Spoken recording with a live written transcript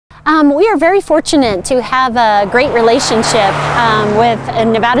We are very fortunate to have a great relationship with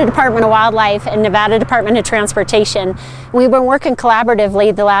Nevada Department of Wildlife and Nevada Department of Transportation. We've been working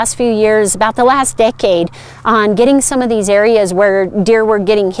collaboratively the last few years, about the last decade, on getting some of these areas where deer were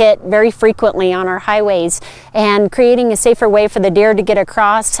getting hit very frequently on our highways and creating a safer way for the deer to get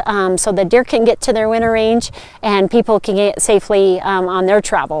across so the deer can get to their winter range and people can get safely on their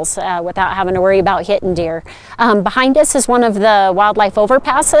travels without having to worry about hitting deer. Behind us is one of the wildlife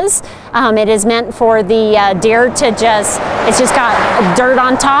overpasses. It is meant for the deer to it's just got dirt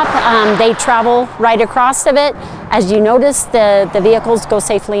on top. They travel right across of it. As you notice, the vehicles go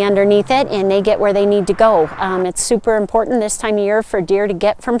safely underneath it and they get where they need to go. It's super important this time of year for deer to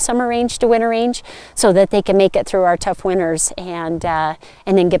get from summer range to winter range so that they can make it through our tough winters and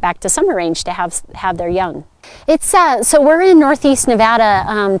then get back to summer range to have their young. So we're in Northeast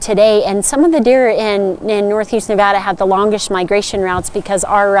Nevada today, and some of the deer in Northeast Nevada have the longest migration routes because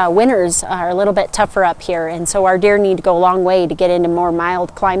our winters are a little bit tougher up here, and so our deer need to go a long way to get into more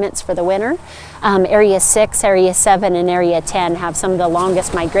mild climates for the winter. Area 6, Area 7, and Area 10 have some of the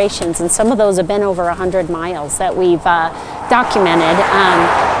longest migrations, and some of those have been over 100 miles that we've documented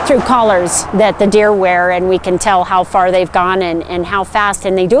through collars that the deer wear, and we can tell how far they've gone and how fast,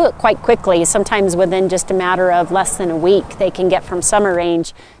 and they do it quite quickly. Sometimes within just a matter of less than a week they can get from summer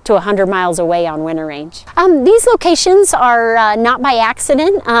range to 100 miles away on winter range. These locations are not by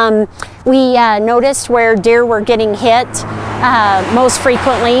accident. We noticed where deer were getting hit most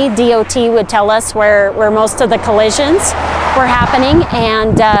frequently. DOT would tell us where most of the collisions were happening,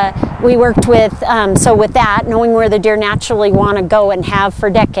 and we worked with, so with that, knowing where the deer naturally want to go and have for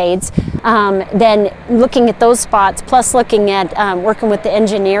decades, then looking at those spots, plus looking at working with the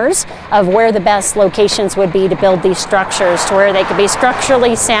engineers of where the best locations would be to build these structures to where they could be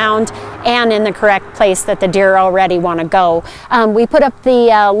structurally sound and in the correct place that the deer already want to go. We put up the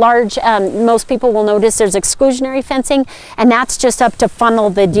large, most people will notice there's exclusionary fencing, and that's just up to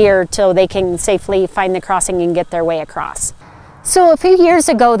funnel the deer till they can safely find the crossing and get their way across. So a few years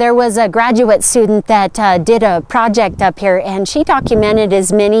ago there was a graduate student that did a project up here, and she documented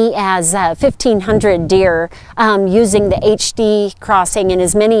as many as 1,500 deer using the HD crossing, and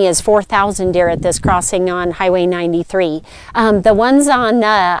as many as 4,000 deer at this crossing on Highway 93. The ones on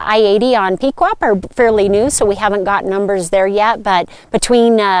I-80 on Pequot are fairly new, so we haven't got numbers there yet, but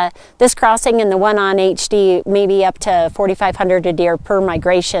between this crossing and the one on HD, maybe up to 4,500 deer per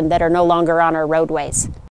migration that are no longer on our roadways.